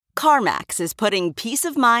CarMax is putting peace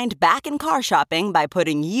of mind back in car shopping by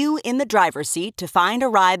putting you in the driver's seat to find a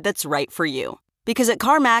ride that's right for you. Because at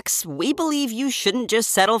CarMax, we believe you shouldn't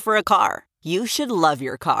just settle for a car. You should love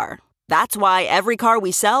your car. That's why every car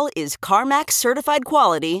we sell is CarMax certified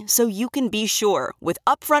quality, so you can be sure with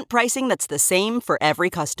upfront pricing that's the same for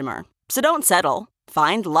every customer. So don't settle.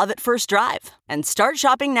 Find love at first drive and start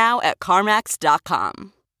shopping now at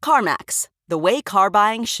CarMax.com. CarMax, the way car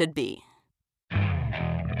buying should be.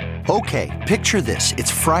 Okay, picture this.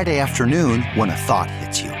 It's Friday afternoon when a thought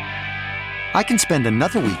hits you. I can spend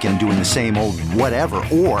another weekend doing the same old whatever,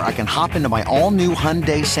 or I can hop into my all-new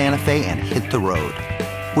Hyundai Santa Fe and hit the road.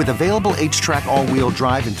 With available H-Track all-wheel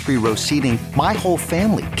drive and 3-row seating, my whole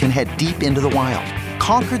family can head deep into the wild.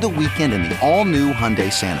 Conquer the weekend in the all-new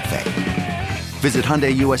Hyundai Santa Fe. Visit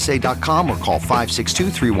HyundaiUSA.com or call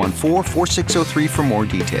 562-314-4603 for more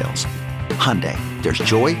details. Hyundai, there's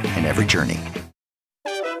joy in every journey.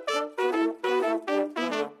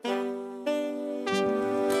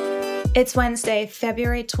 It's Wednesday,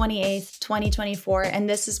 February 28th, 2024, and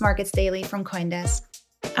this is Markets Daily from CoinDesk.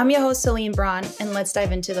 I'm your host, Celine Braun, and let's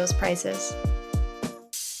dive into those prices.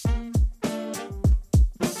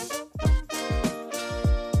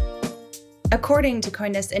 According to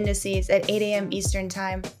CoinDesk indices at 8 a.m. Eastern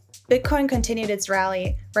Time, Bitcoin continued its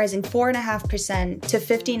rally, rising 4.5% to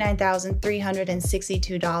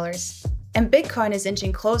 $59,362. And Bitcoin is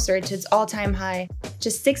inching closer to its all-time high,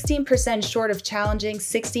 just 16% short of challenging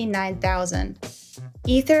 69,000.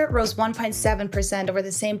 Ether rose 1.7% over the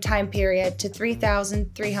same time period to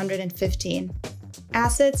 3,315.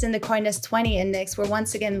 Assets in the CoinDesk 20 index were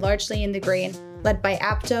once again largely in the green, led by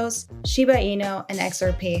Aptos, Shiba Inu, and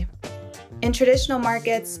XRP. In traditional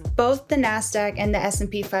markets, both the Nasdaq and the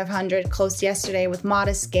S&P 500 closed yesterday with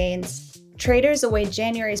modest gains. Traders await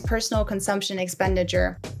January's personal consumption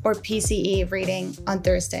expenditure, or PCE, reading on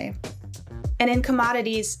Thursday. And in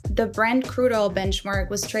commodities, the Brent crude oil benchmark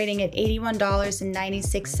was trading at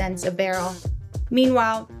 $81.96 a barrel.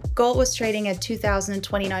 Meanwhile, gold was trading at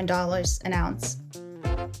 $2,029 an ounce.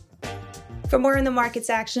 For more on the markets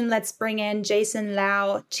action, let's bring in Jason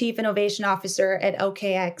Lau, Chief Innovation Officer at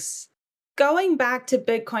OKX. Going back to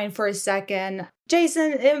Bitcoin for a second,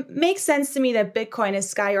 Jason, it makes sense to me that Bitcoin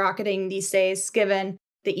is skyrocketing these days, given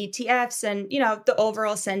the ETFs and, the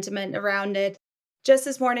overall sentiment around it. Just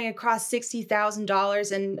this morning, it crossed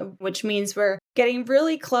 $60,000, and which means we're getting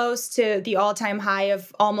really close to the all-time high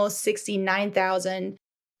of almost 69,000.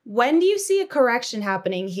 When do you see a correction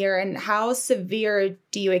happening here, and how severe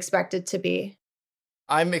do you expect it to be?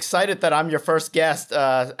 I'm excited that I'm your first guest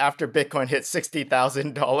after Bitcoin hit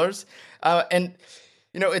 $60,000.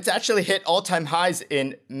 It's actually hit all-time highs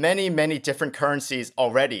in many, many different currencies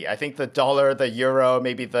already. I think the dollar, the euro,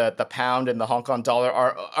 maybe the pound and the Hong Kong dollar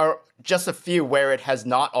are just a few where it has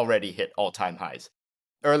not already hit all-time highs.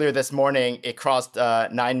 Earlier this morning, it crossed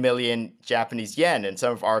 9 million Japanese yen, and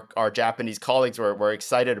some of our Japanese colleagues were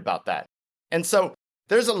excited about that. And so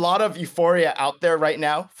there's a lot of euphoria out there right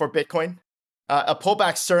now for Bitcoin. A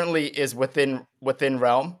pullback certainly is within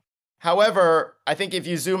realm. However, I think if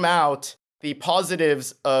you zoom out, the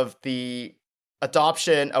positives of the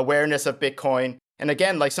adoption, awareness of Bitcoin, and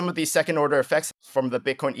again, like some of these second order effects from the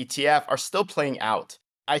Bitcoin ETF are still playing out.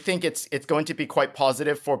 I think it's going to be quite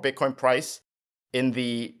positive for Bitcoin price in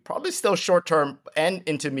the probably still short term and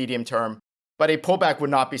into medium term, but a pullback would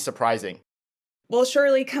not be surprising. We'll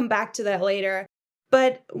surely come back to that later.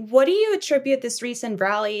 But what do you attribute this recent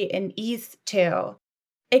rally in ETH to?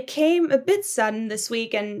 It came a bit sudden this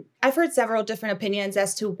week, and I've heard several different opinions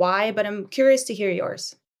as to why, but I'm curious to hear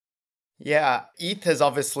yours. Yeah, ETH has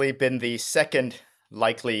obviously been the second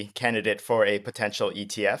likely candidate for a potential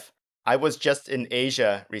ETF. I was just in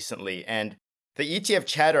Asia recently, and the ETF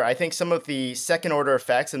chatter, I think some of the second order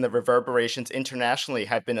effects and the reverberations internationally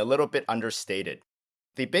have been a little bit understated.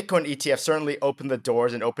 The Bitcoin ETF certainly opened the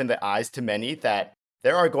doors and opened the eyes to many that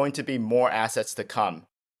there are going to be more assets to come.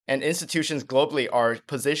 And institutions globally are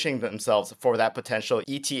positioning themselves for that potential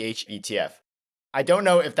ETH ETF. I don't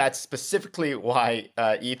know if that's specifically why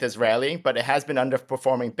ETH is rallying, but it has been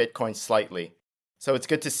underperforming Bitcoin slightly. So it's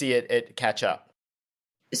good to see it catch up.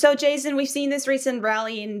 So, Jason, we've seen this recent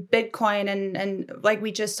rally in Bitcoin and like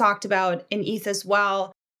we just talked about in ETH as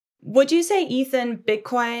well. Would you say ETH and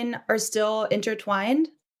Bitcoin are still intertwined?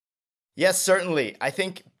 Yes, certainly. I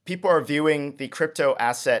think people are viewing the crypto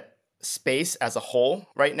asset space as a whole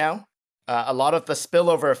right now. A lot of the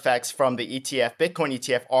spillover effects from the ETF, Bitcoin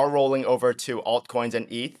ETF, are rolling over to altcoins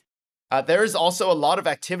and ETH. There is also a lot of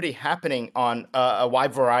activity happening on a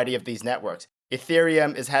wide variety of these networks.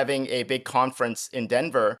 Ethereum is having a big conference in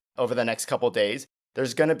Denver over the next couple of days.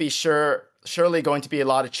 There's going to be surely going to be a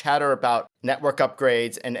lot of chatter about network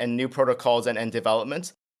upgrades and new protocols and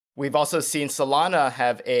developments. We've also seen Solana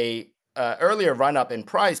have a earlier run-up in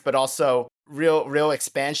price, but also real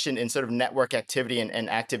expansion in sort of network activity and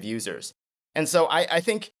active users. And so I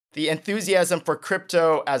think the enthusiasm for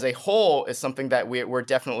crypto as a whole is something that we're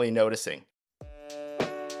definitely noticing.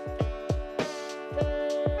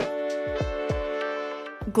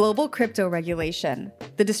 Global crypto regulation,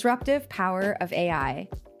 the disruptive power of AI,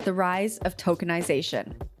 the rise of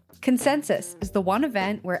tokenization. Consensus is the one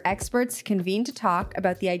event where experts convene to talk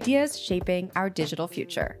about the ideas shaping our digital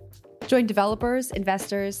future. Join developers,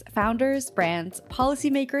 investors, founders, brands,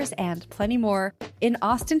 policymakers, and plenty more in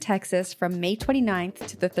Austin, Texas from May 29th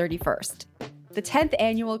to the 31st. The 10th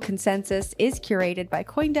annual Consensus is curated by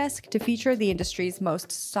CoinDesk to feature the industry's most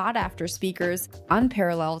sought-after speakers,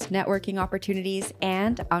 unparalleled networking opportunities,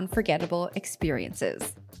 and unforgettable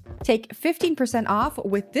experiences. Take 15% off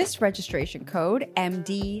with this registration code,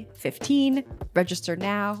 MD15. Register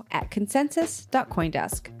now at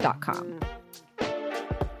consensus.coindesk.com.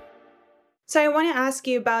 So I want to ask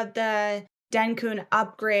you about the Dencun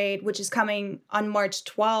upgrade, which is coming on March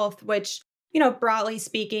 12th, which, broadly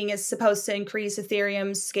speaking, is supposed to increase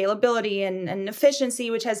Ethereum's scalability and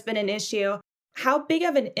efficiency, which has been an issue. How big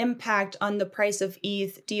of an impact on the price of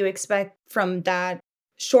ETH do you expect from that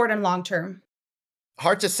short and long term?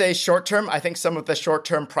 Hard to say short term. I think some of the short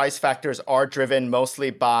term price factors are driven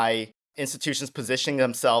mostly by institutions positioning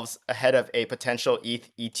themselves ahead of a potential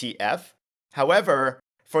ETH ETF. However,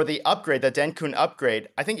 for the upgrade, the Dencun upgrade,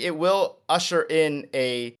 I think it will usher in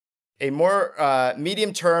a more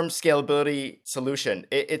medium-term scalability solution.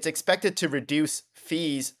 It's expected to reduce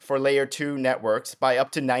fees for layer 2 networks by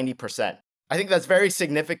up to 90%. I think that's very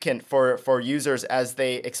significant for users as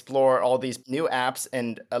they explore all these new apps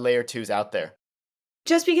and layer 2s out there.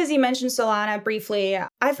 Just because you mentioned Solana briefly,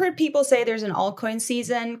 I've heard people say there's an altcoin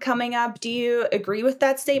season coming up. Do you agree with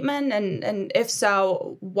that statement? And if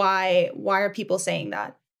so, why are people saying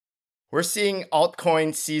that? We're seeing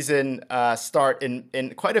altcoin season start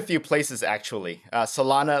in quite a few places, actually.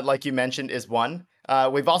 Solana, like you mentioned, is one.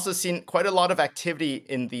 We've also seen quite a lot of activity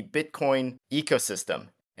in the Bitcoin ecosystem.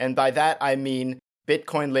 And by that, I mean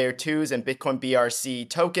Bitcoin Layer 2s and Bitcoin BRC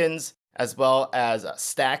tokens, as well as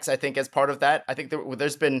stacks, I think, as part of that. I think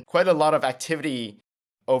there's been quite a lot of activity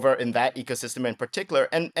over in that ecosystem in particular.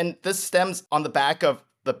 And this stems on the back of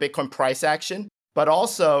the Bitcoin price action, but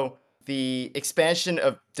also the expansion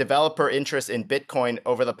of developer interest in Bitcoin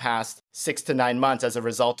over the past 6 to 9 months as a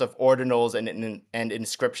result of ordinals and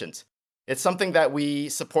inscriptions. It's something that we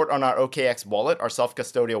support on our OKX wallet, our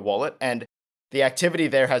self-custodial wallet, and the activity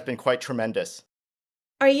there has been quite tremendous.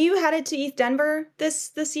 Are you headed to ETH Denver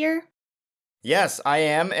this year? Yes, I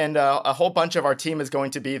am, and a whole bunch of our team is going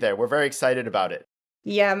to be there. We're very excited about it.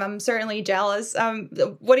 Yeah, I'm certainly jealous.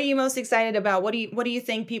 What are you most excited about? What do you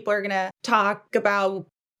think people are going to talk about?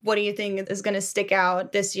 What do you think is going to stick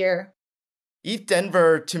out this year? ETH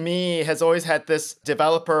Denver, to me, has always had this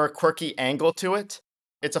developer quirky angle to it.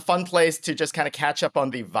 It's a fun place to just kind of catch up on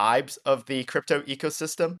the vibes of the crypto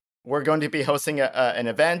ecosystem. We're going to be hosting an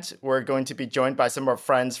event. We're going to be joined by some of our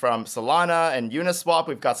friends from Solana and Uniswap.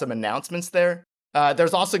 We've got some announcements there.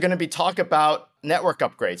 There's also going to be talk about network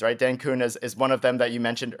upgrades, right? Dencun is one of them that you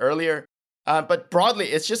mentioned earlier. But broadly,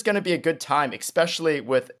 it's just going to be a good time, especially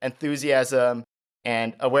with enthusiasm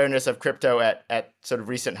and awareness of crypto at sort of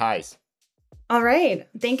recent highs. All right.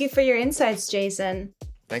 Thank you for your insights, Jason.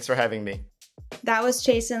 Thanks for having me. That was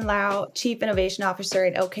Jason Lau, Chief Innovation Officer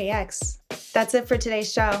at OKX. That's it for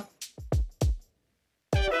today's show.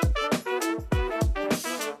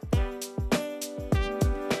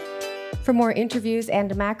 For more interviews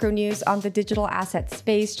and macro news on the digital asset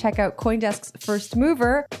space, check out CoinDesk's First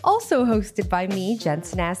Mover, also hosted by me, Jen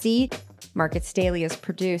Sanasie. Markets Daily is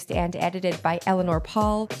produced and edited by Eleanor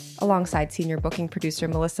Paul, alongside senior booking producer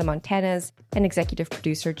Melissa Montanez and executive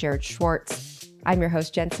producer Jared Schwartz. I'm your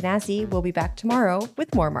host, Jen Sanasie. We'll be back tomorrow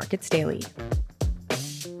with more Markets Daily.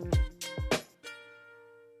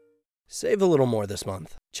 Save a little more this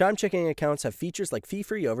month. Chime checking accounts have features like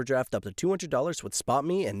fee-free overdraft up to $200 with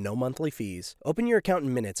SpotMe and no monthly fees. Open your account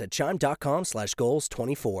in minutes at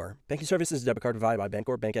chime.com/goals24. Banking services debit card provided by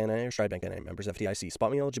Bancorp, Bank N.A., or Stride Bank N.A. Members FDIC.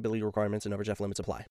 SpotMe eligibility requirements and overdraft limits apply.